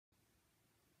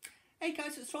Hey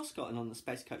guys, it's Roscoe, and on the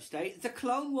Space Coach today, The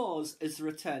Clone Wars is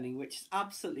returning, which is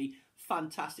absolutely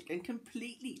fantastic and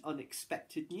completely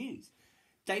unexpected news.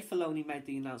 Dave Filoni made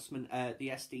the announcement at the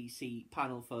SDCC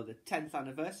panel for the 10th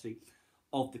anniversary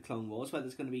of The Clone Wars, where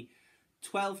there's going to be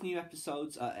 12 new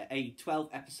episodes, a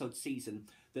 12-episode season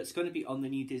that's going to be on the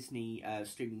new Disney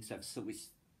streaming service, so it's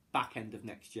back end of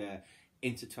next year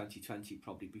into 2020,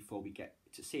 probably, before we get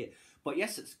to see it. But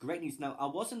yes, it's great news. Now, I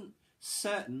wasn't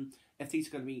certain if these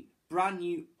are going to be brand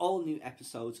new, all new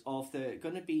episodes, or if they're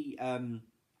going to be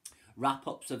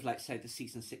wrap-ups of, let's say, the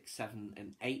season 6, 7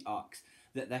 and 8 arcs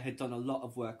that they had done a lot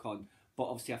of work on, but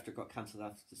obviously after it got cancelled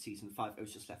after season 5, it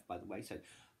was just left by the wayside.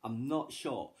 I'm not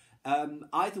sure.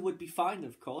 Either would be fine,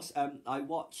 of course. I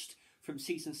watched from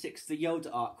season 6 the Yoda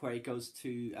arc, where he goes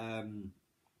to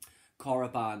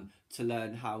Korriban to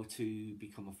learn how to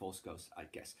become a Force Ghost, I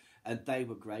guess, and they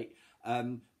were great.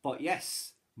 But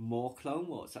yes, more Clone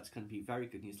Wars. That's going to be very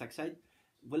good news. Like I said,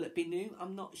 will it be new?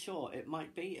 I'm not sure. It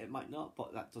might be, it might not,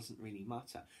 but that doesn't really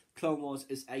matter. Clone Wars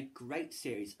is a great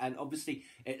series, and obviously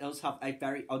it does have a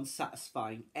very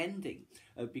unsatisfying ending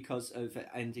because of it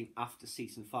ending after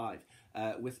season 5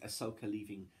 with Ahsoka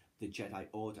leaving the Jedi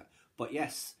Order. But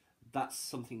yes, that's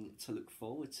something to look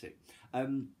forward to.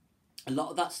 A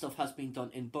lot of that stuff has been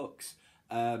done in books,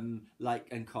 like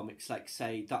in comics, like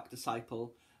say Dark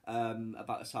Disciple,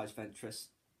 about Asajj Ventress.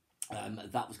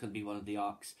 That was going to be one of the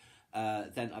arcs.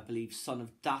 Then I believe Son of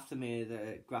Dathomir,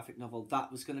 the graphic novel,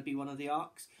 that was going to be one of the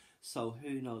arcs. So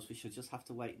who knows? We should just have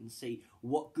to wait and see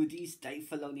what goodies Dave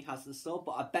Filoni has in store.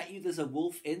 But I bet you there's a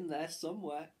wolf in there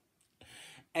somewhere.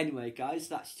 Anyway, guys,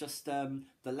 that's just the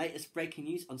latest breaking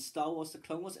news on Star Wars The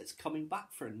Clone Wars. It's coming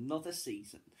back for another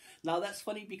season. Now, that's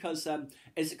funny because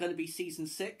is it going to be season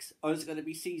 6 or is it going to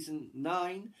be season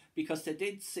 9? Because they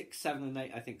did 6, 7 and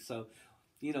 8, I think. So,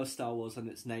 you know, Star Wars and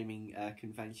its naming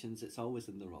conventions, it's always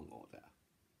in the wrong order.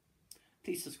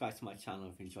 Please subscribe to my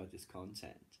channel if you enjoyed this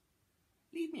content.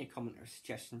 Leave me a comment or a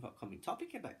suggestion of what upcoming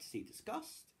topic you'd like to see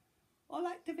discussed. Or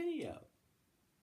like the video.